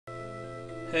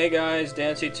Hey guys,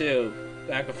 Dancy2,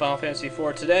 back with Final Fantasy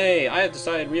IV. Today, I have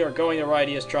decided we are going to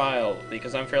Rydia's Trial,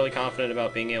 because I'm fairly confident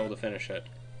about being able to finish it.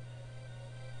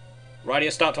 Rydia,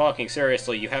 stop talking,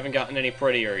 seriously, you haven't gotten any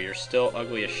prettier, you're still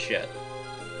ugly as shit.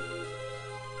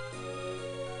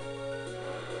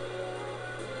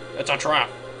 It's a trap!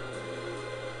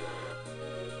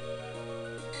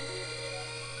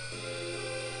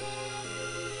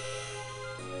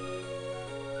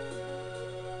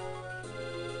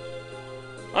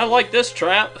 I like this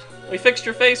trap! We fixed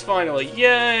your face finally,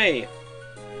 yay!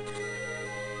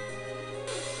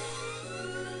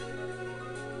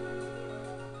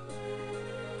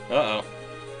 Uh-oh.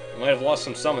 I might have lost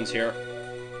some summons here.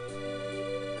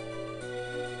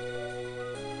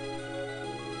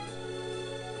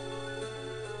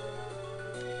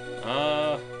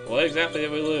 What exactly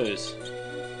did we lose?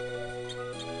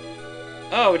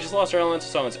 Oh, we just lost our elemental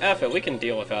summons. F it, we can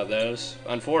deal without those.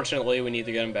 Unfortunately, we need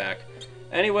to get them back.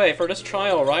 Anyway, for this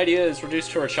trial, Rydia is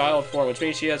reduced to her child form, which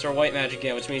means she has her white magic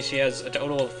again, which means she has a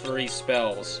total of 3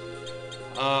 spells.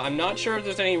 I'm not sure if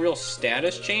there's any real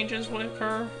status changes with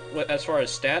her, as far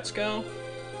as stats go,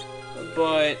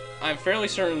 but I'm fairly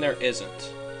certain there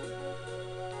isn't.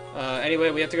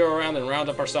 Anyway, we have to go around and round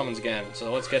up our summons again,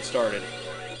 so let's get started.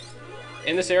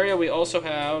 In this area, we also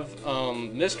have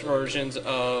missed versions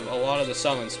of a lot of the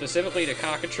summons, specifically the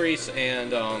Cockatrice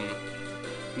and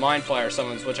Mind Flyer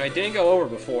summons, which I didn't go over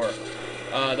before.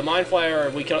 The Mind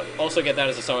Flyer, we can also get that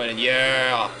as a summon, and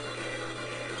yeah!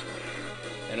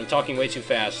 And I'm talking way too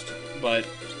fast, but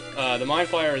the Mind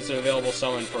Flyer is an available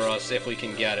summon for us if we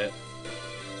can get it.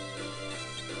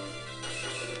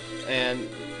 And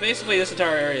basically this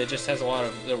entire area just has a lot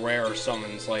of the rare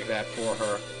summons like that for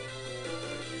her.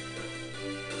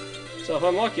 So if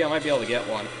I'm lucky, I might be able to get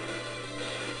one.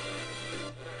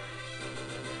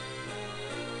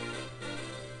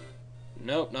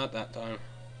 Nope, not that time.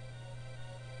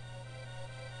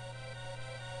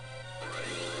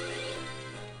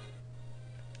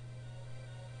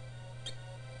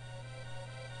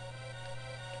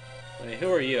 Wait,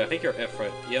 who are you? I think you're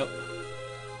Ifrit. Yep.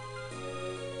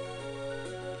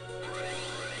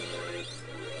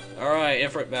 Alright,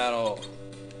 Ifrit battle.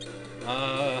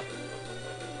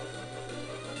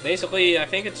 Basically, I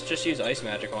think it's just use ice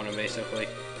magic on him, basically.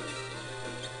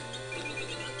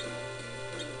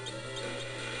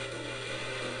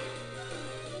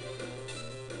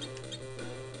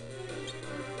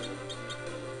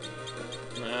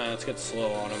 Let's get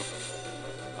slow on him.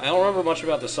 I don't remember much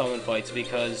about the summon fights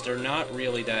because they're not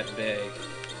really that big.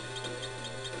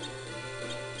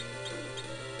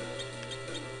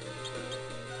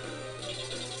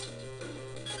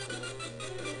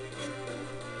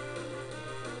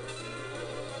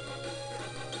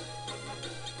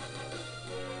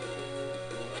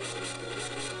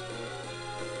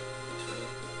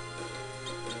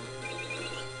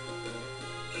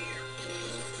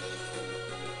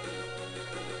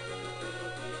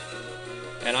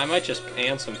 And I might just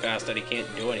pants him fast that he can't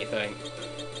do anything.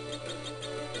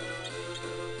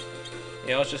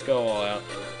 Yeah, let's just go all out.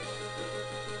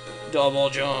 Double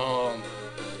jump!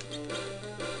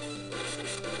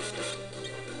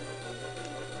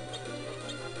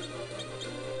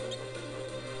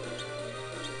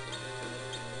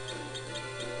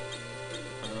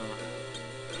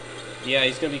 Yeah,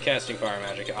 he's gonna be casting fire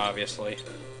magic, obviously.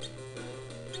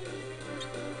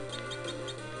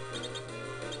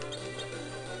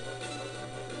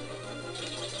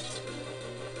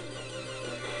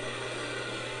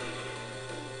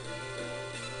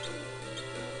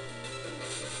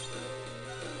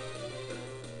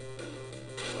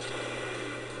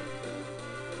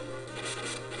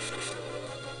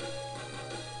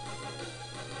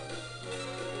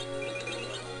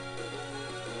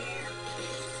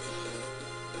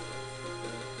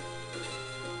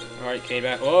 Alright, came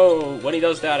back. Whoa! When he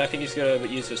does that, I think he's gonna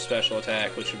use his special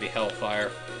attack, which would be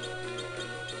Hellfire.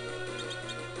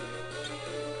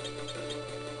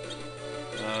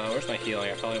 Where's my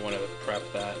healing? I probably want to prep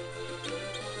that.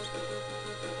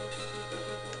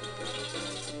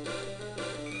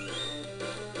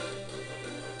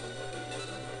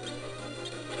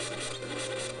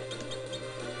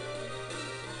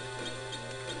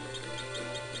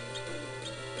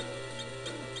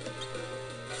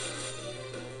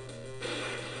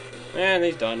 And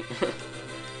he's done.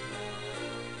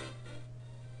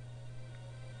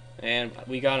 And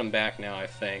we got him back now, I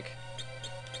think.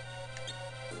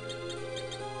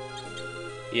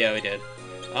 Yeah, we did.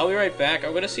 I'll be right back.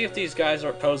 I'm gonna see if these guys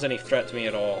pose any threat to me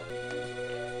at all.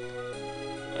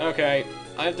 Okay,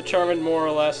 I've determined more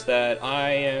or less that I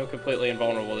am completely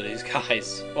invulnerable to these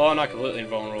guys. Well, I'm not completely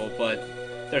invulnerable, but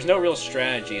there's no real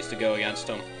strategies to go against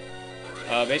them.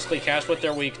 Basically, cast what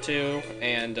they're weak to,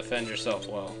 and defend yourself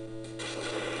well.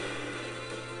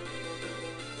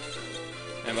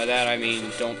 And by that, I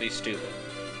mean, don't be stupid.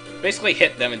 Basically,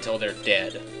 hit them until they're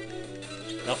dead.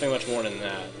 Nothing much more than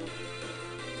that.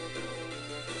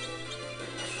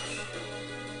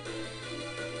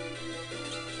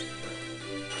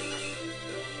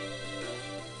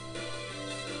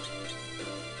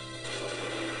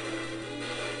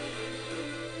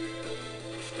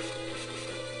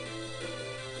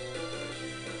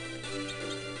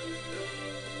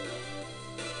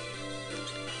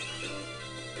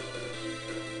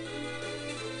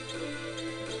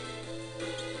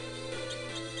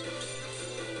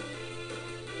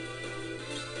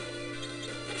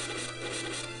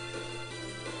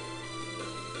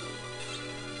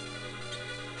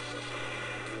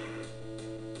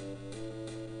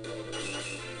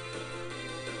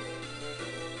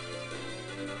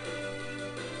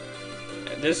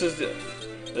 This is the...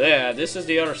 Yeah, this is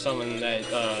the other summon that,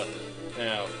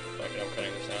 yeah, fuck it, I'm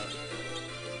cutting this out.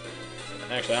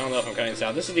 Actually, I don't know if I'm cutting this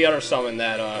out. This is the other summon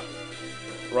that,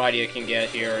 Rydia can get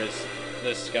here, is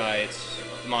this guy. It's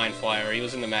Mind Flyer. He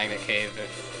was in the Magnet Cave.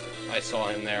 If I saw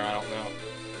him there, I don't know.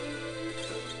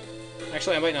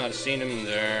 Actually, I might not have seen him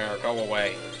there. Go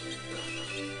away.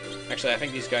 Actually, I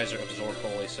think these guys are absorbed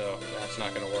fully, so that's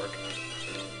not gonna work.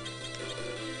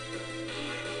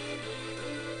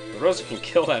 Rosa can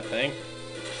kill that thing.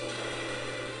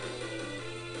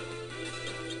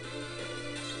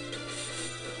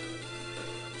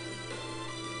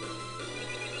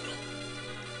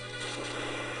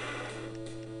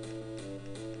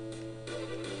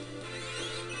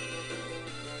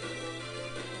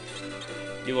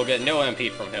 You will get no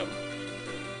MP from him.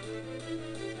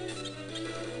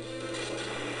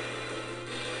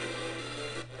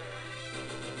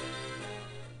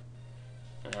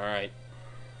 Alright.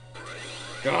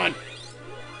 God!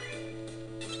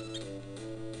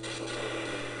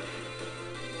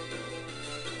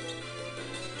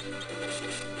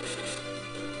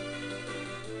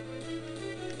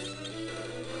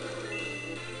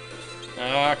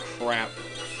 Ah, crap.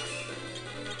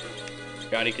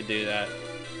 God, he could do that.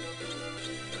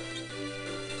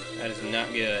 That is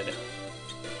not good.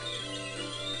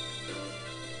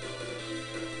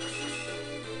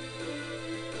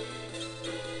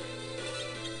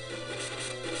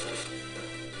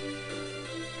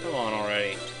 Come on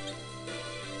already.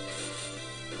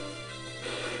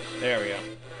 There we go.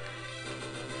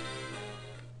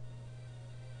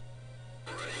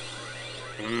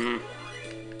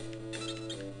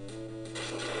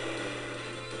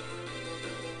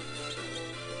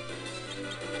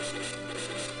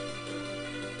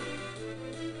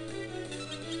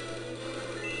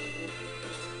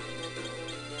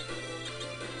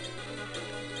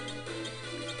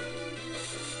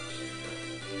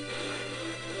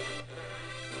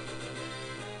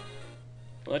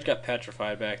 Ledge got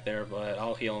petrified back there, but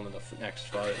I'll heal him in the next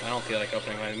fight. I don't feel like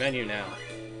opening my menu now.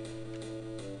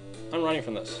 I'm running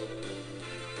from this.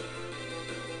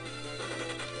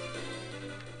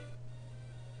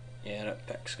 Yeah, that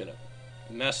peck's gonna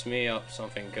mess me up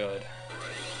something good.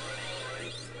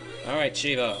 Alright,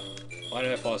 Shiva. Why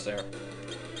did I pause there?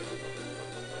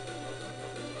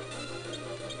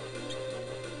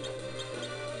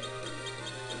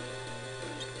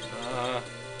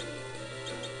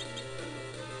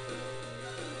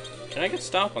 Can I get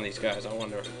stomp on these guys, I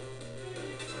wonder?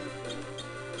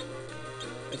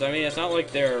 Because, I mean, it's not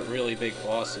like they're really big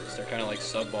bosses. They're kind of like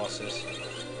sub-bosses.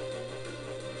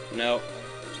 Nope.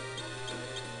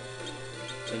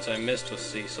 Since I missed with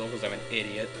Cecil, because I'm an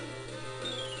idiot.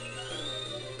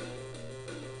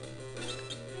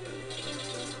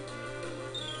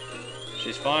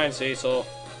 She's fine, Cecil.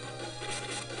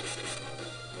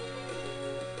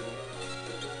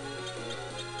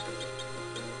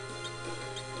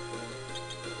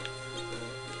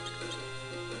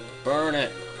 Burn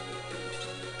it.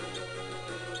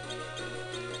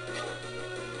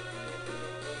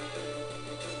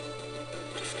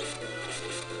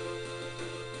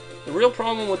 The real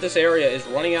problem with this area is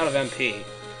running out of MP.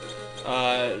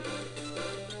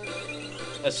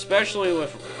 Especially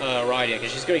with Rydia,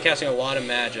 because she's going to be casting a lot of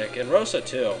magic, and Rosa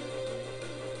too.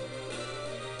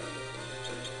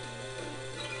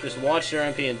 Just watch your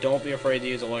MP and don't be afraid to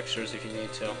use elixirs if you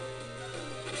need to.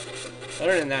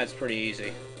 Other than that, it's pretty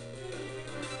easy.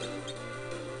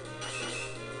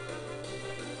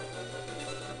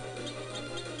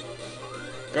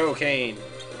 Go, Kane.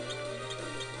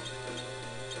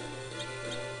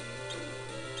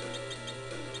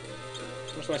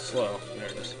 Where's my slow? There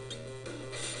it is.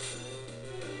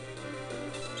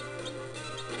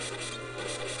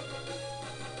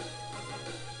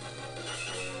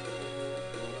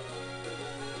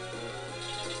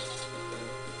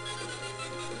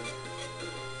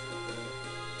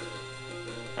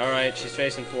 Alright, she's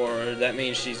facing forward. That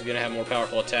means she's gonna have more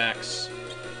powerful attacks.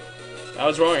 I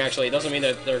was wrong, actually. It doesn't mean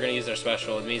that they're gonna use their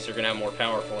special. It means they're gonna have more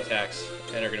powerful attacks,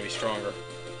 and they're gonna be stronger.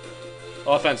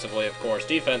 Offensively, of course.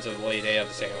 Defensively, they have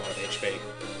the same amount of HP.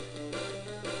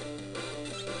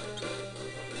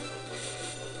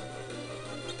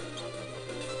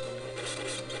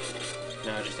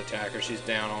 No, just attack her. She's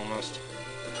down almost.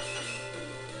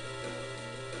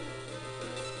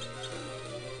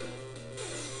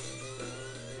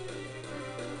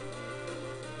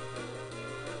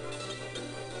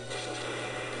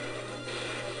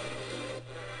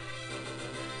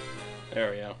 There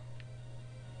we go.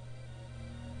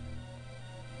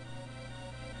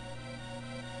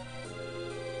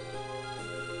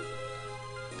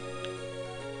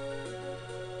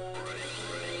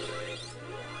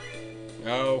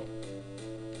 No.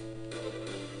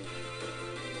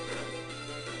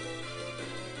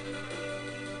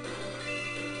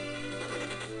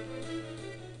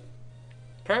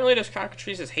 Apparently, this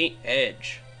cockatrices hate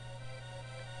edge.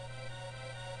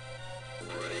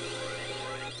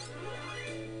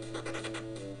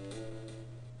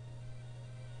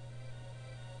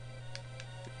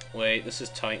 Wait, this is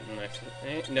Titan.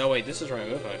 No, wait, this is right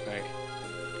move, I think.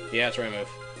 Yeah, it's right move.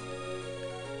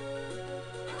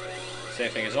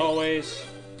 Same thing as always.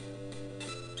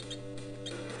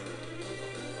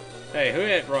 Hey, who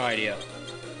hit Rydia?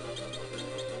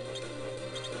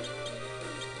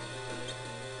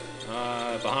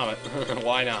 Bahamut.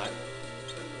 Why not?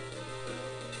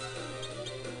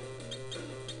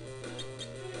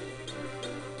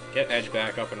 Get Edge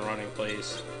back up and running,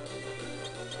 please.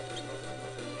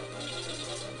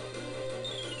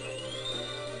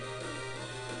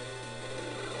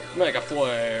 Mega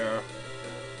Flare.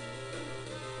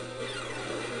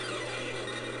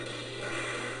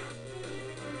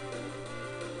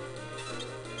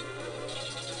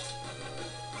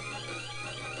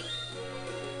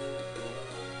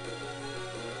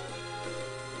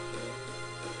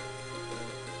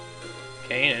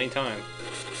 Kane, anytime.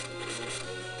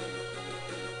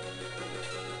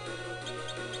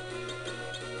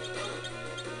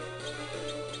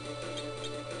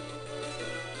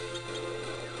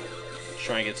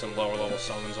 Try and get some lower level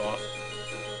summons off.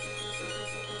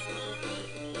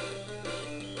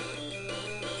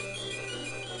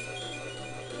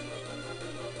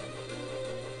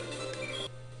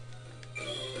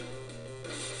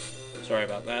 Sorry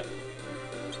about that.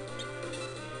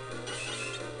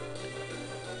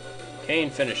 Kane,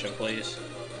 finish him, please.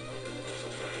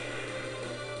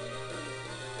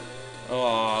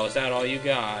 Oh, is that all you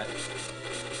got?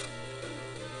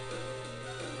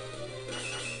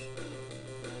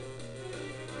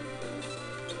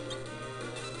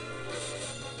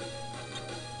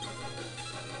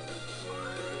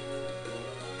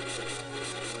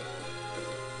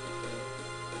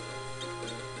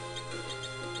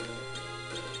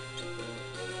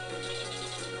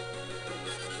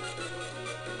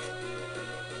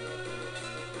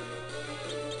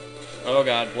 Oh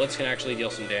god, Blitz can actually deal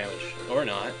some damage. Or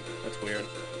not. That's weird.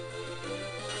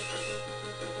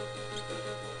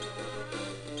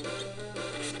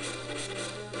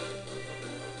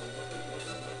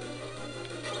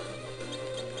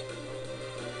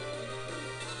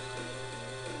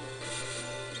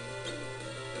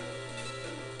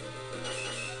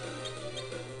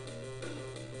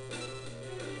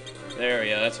 There we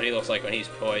go, that's what he looks like when he's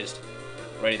poised.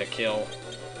 Ready to kill.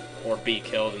 Or be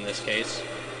killed in this case.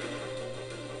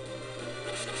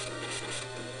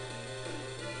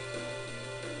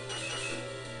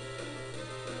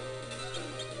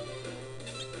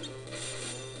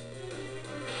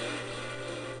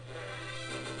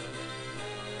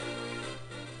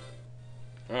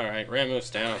 Alright, Ramu's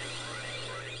down.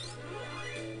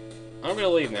 I'm gonna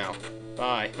leave now.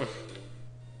 Bye.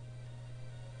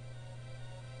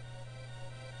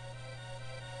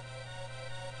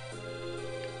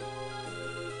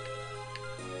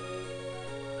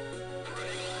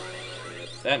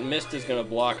 That mist is gonna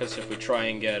block us if we try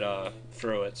and get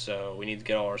through it, so we need to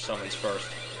get all our summons first.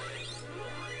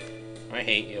 I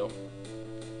hate you.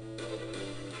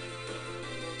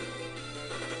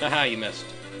 Haha, you missed.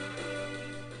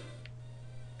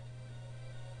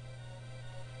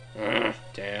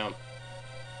 Damn.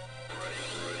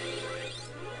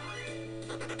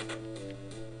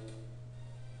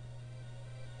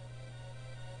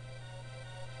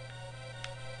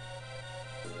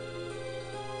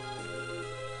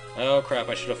 Oh crap,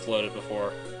 I should have floated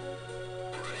before.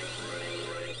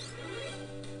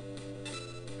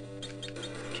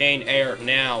 Kane, air,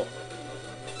 now.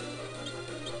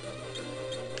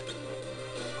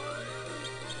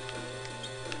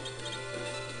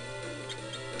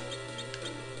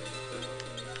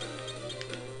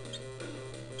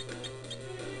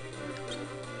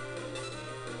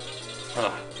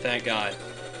 Ah, thank God.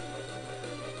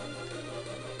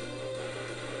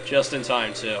 Just in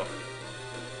time, too.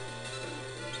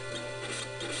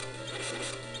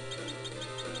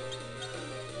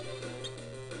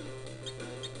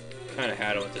 Kinda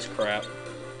had it with this crap.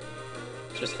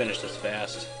 Just finish this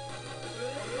fast.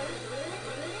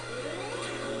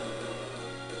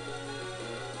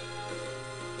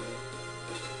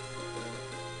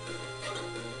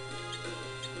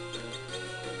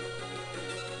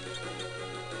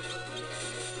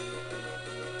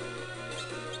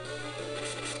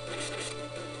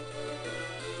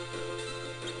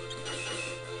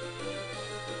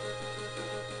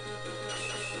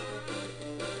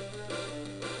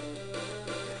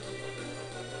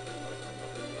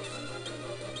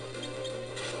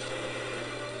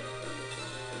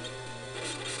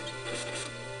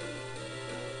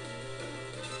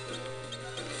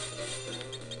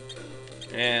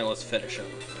 And let's finish him.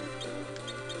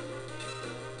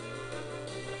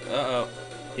 Uh-oh.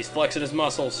 He's flexing his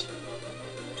muscles.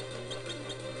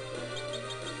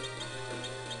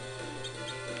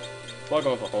 Plug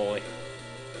him with a holy.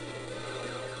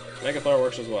 Megathor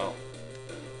works as well.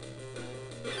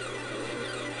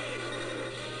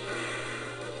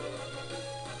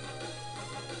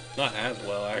 Not as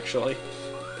well, actually.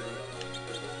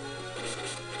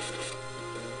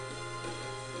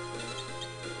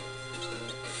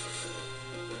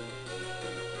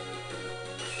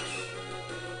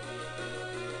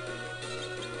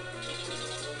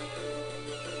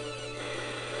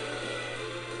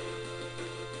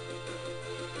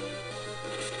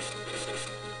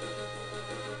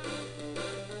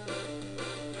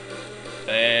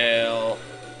 Fail.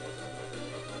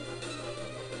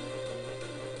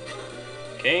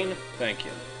 Kane, thank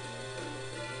you.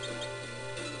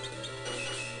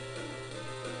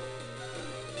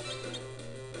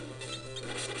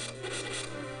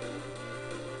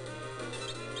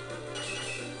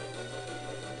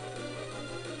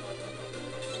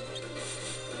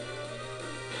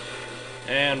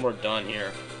 And we're done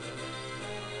here.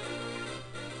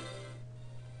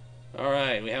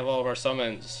 Alright, we have all of our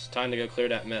summons. Time to go clear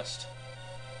that mist.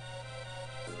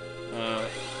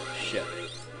 Shit.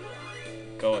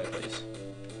 Go away, please.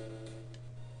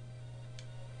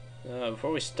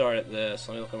 Before we start at this,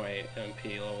 let me look at my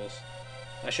MP levels.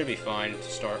 I should be fine to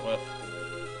start with.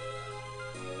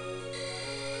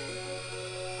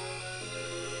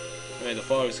 Alright, the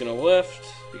fog is gonna lift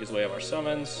because we have our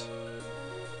summons.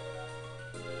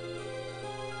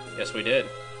 Yes, we did.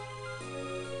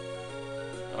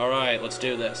 Alright, let's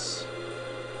do this.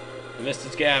 The mist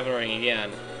is gathering again.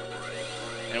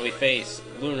 And we face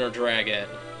Lunar Dragon.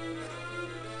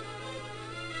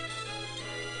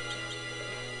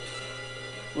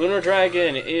 Lunar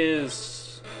Dragon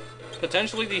is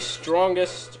potentially the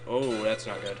strongest... Oh, that's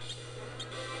not good.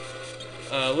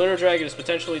 Lunar Dragon is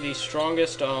potentially the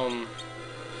strongest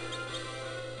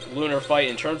lunar fight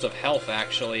in terms of health,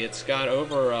 actually. It's got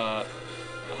over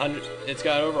 100. It's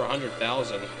got over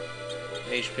 100,000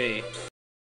 HP.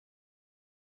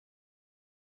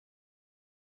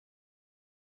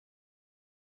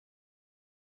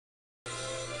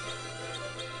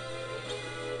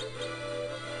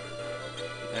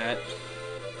 That,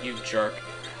 you jerk.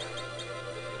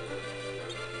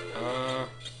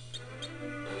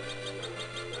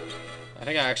 I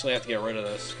think I actually have to get rid of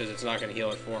this because it's not going to heal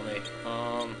it for me.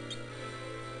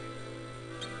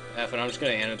 F, and I'm just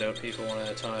going to antidote people one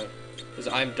at a time. Because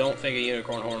I don't think a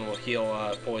unicorn horn will heal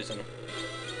poison.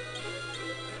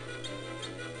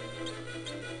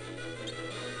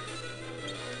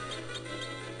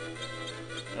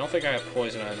 I don't think I have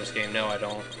poison in this game. No, I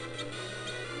don't.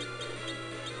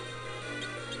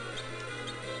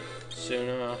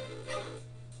 Suna.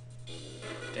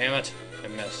 Damn it. I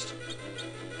missed.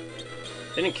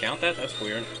 Didn't count that? That's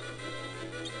weird.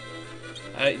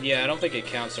 Yeah, I don't think it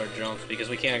counts our jumps because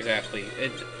we can't exactly...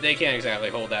 they can't exactly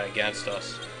hold that against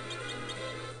us.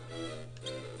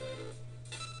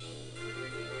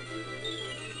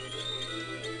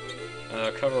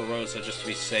 Cover Rosa just to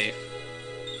be safe.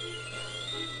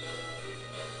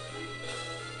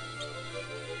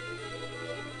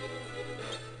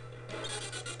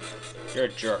 You're a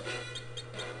jerk.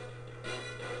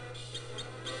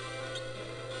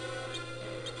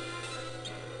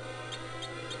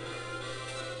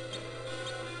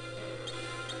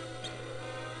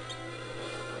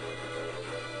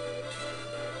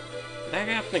 That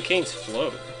happened to Kane's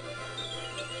float.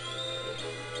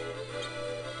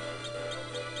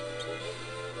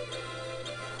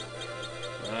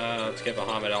 Let's get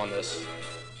Bahamut on this.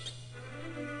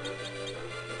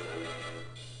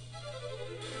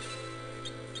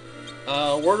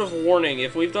 Word of warning: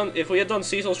 if we had done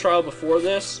Cecil's trial before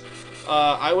this,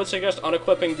 I would suggest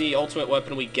unequipping the ultimate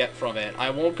weapon we get from it. I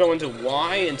won't go into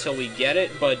why until we get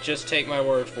it, but just take my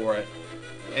word for it.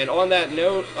 And on that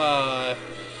note,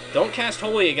 don't cast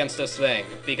Holy against this thing,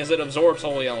 because it absorbs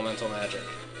Holy Elemental Magic.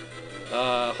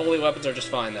 Holy weapons are just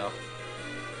fine, though.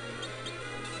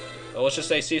 But let's just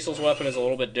say Cecil's weapon is a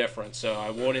little bit different, so I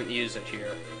wouldn't use it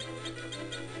here.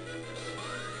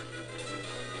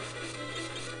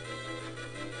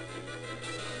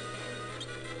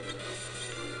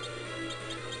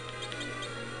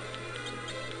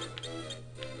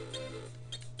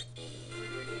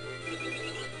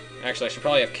 Actually, I should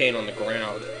probably have Kane on the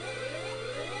ground.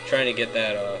 Trying to get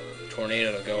that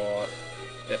tornado to go off,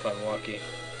 if I'm lucky.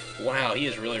 Wow, he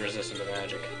is really resistant to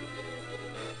magic.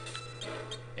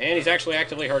 And he's actually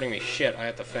actively hurting me. Shit, I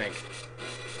have to think.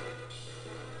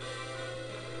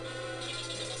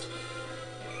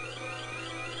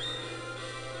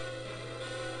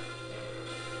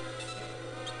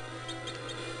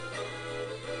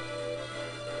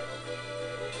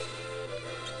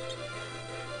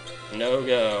 No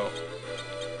go.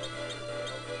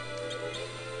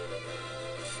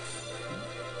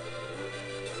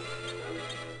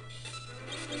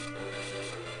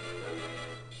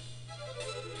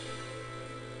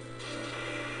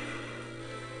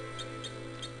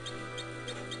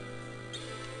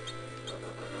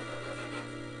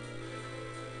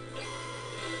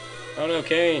 Oh no,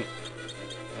 Kane.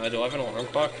 Do I have an alarm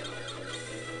clock?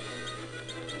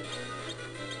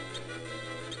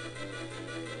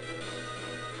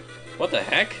 What the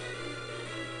heck?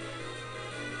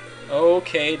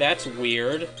 Okay, that's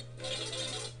weird.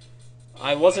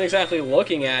 I wasn't exactly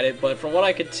looking at it, but from what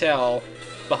I could tell,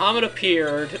 Bahamut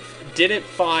appeared, didn't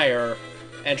fire,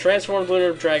 and transformed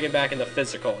Lunar Dragon back into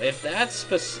physical. If that's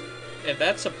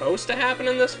supposed to happen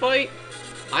in this fight,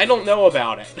 I don't know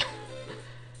about it.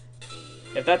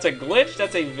 If that's a glitch,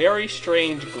 that's a very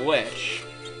strange glitch.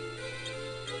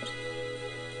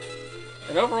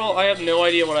 And overall, I have no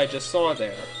idea what I just saw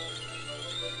there.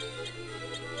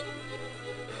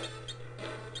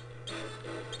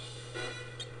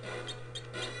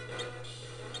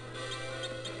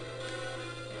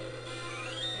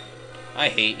 I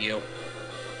hate you.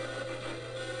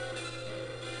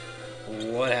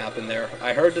 What happened there?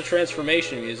 I heard the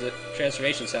transformation music,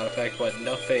 transformation sound effect, but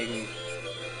nothing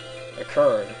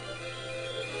occurred.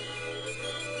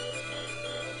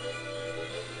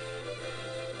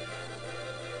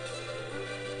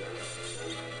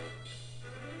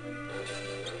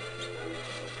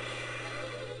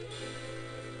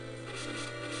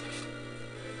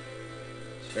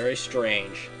 It's very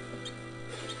strange.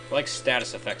 I like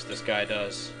status effects this guy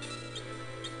does.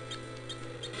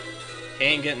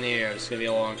 Kane, get in the air. This is gonna be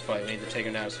a long fight. We need to take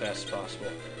him down as fast as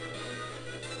possible.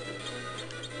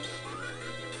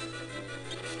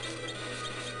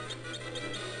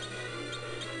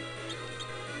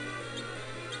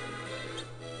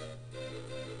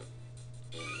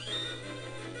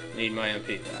 Need my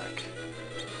MP back.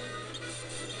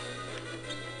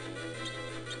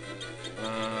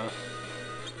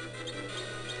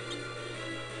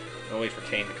 I'll wait for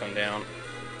Kane to come down.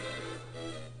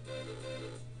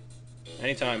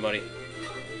 Anytime, buddy.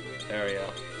 There we go.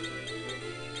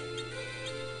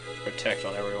 Protect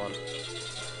on everyone.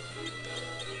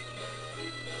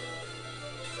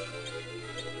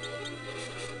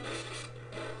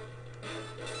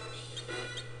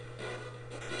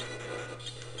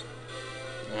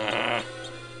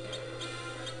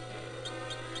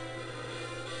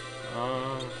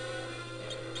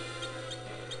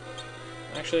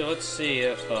 Actually, let's see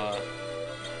if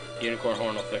Unicorn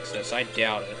Horn will fix this. I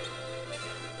doubt it.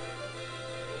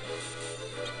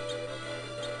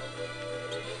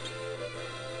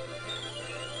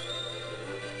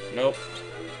 Nope.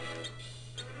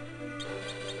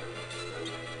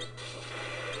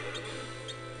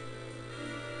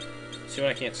 Let's see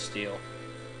what I can't steal.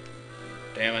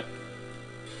 Damn it.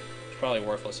 It's probably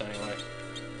worthless anyway.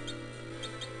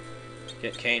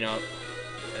 Get Kane up,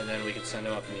 and then we can send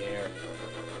him up in the air.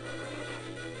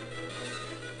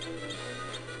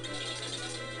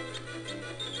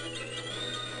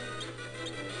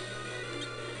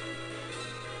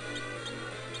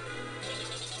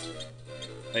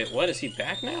 Wait, what? Is he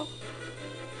back now?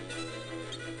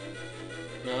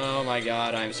 Oh my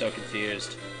god, I'm so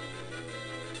confused.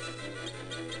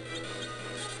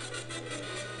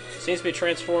 Seems to be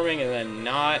transforming and then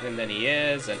not, and then he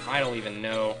is, and I don't even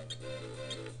know.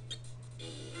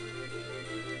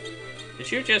 Did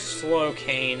you just slow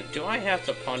Kane? Do I have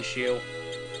to punch you?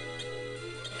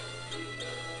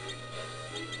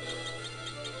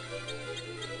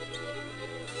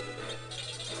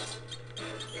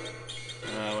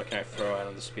 I throw at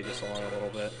him to speed this along a little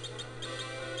bit?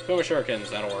 Kuma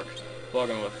Shurikens, that'll work. Plug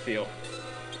him with feel.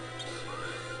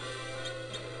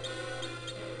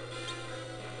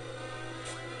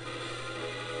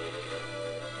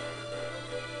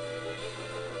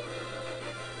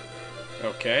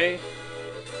 Okay.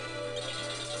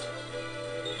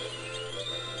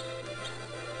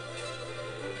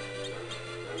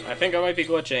 I think I might be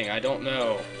glitching. I don't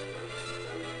know.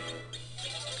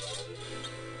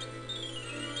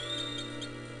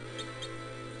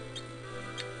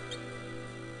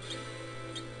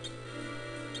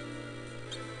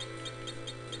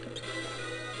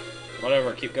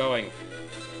 Whatever, keep going.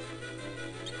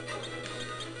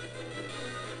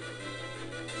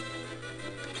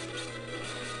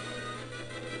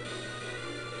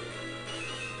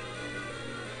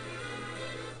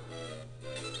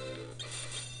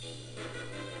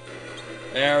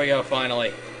 There we go,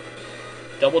 finally.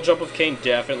 Double jump with Kane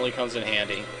definitely comes in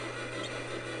handy.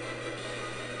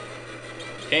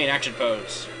 Kane, action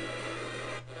pose.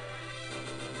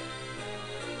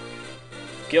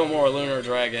 Gilmore, Lunar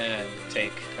Dragon.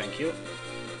 Take, thank you.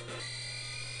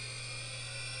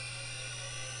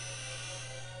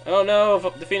 Oh no,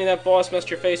 defeating that boss messed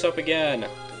your face up again.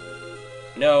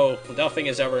 No, nothing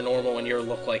is ever normal when you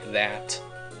look like that.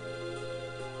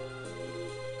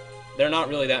 They're not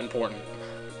really that important.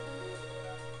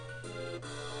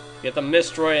 Get the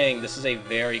Mist Ring. This is a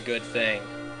very good thing.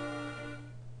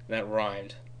 That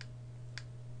rhymed.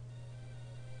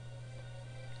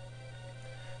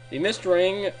 The Mist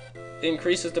Ring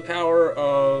increases the power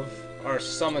of our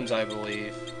summons, I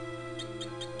believe.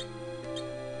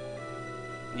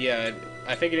 Yeah,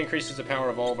 I think it increases the power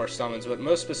of all of our summons, but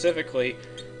most specifically,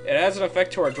 it adds an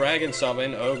effect to our dragon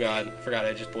summon. Oh god, forgot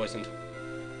I just poisoned.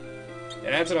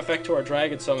 It adds an effect to our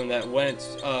dragon summon that when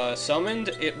it's summoned,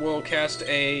 it will cast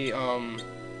a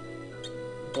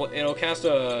it'll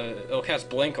cast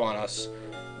blink on us,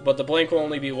 but the blink will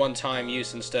only be one-time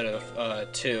use instead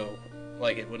of two,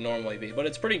 like it would normally be. But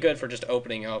it's pretty good for just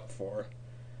opening up for,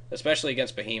 especially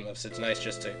against behemoths. It's nice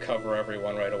just to cover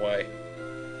everyone right away.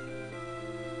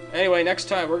 Anyway, next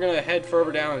time we're gonna head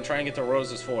further down and try and get to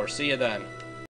Rose's Floor. See you then.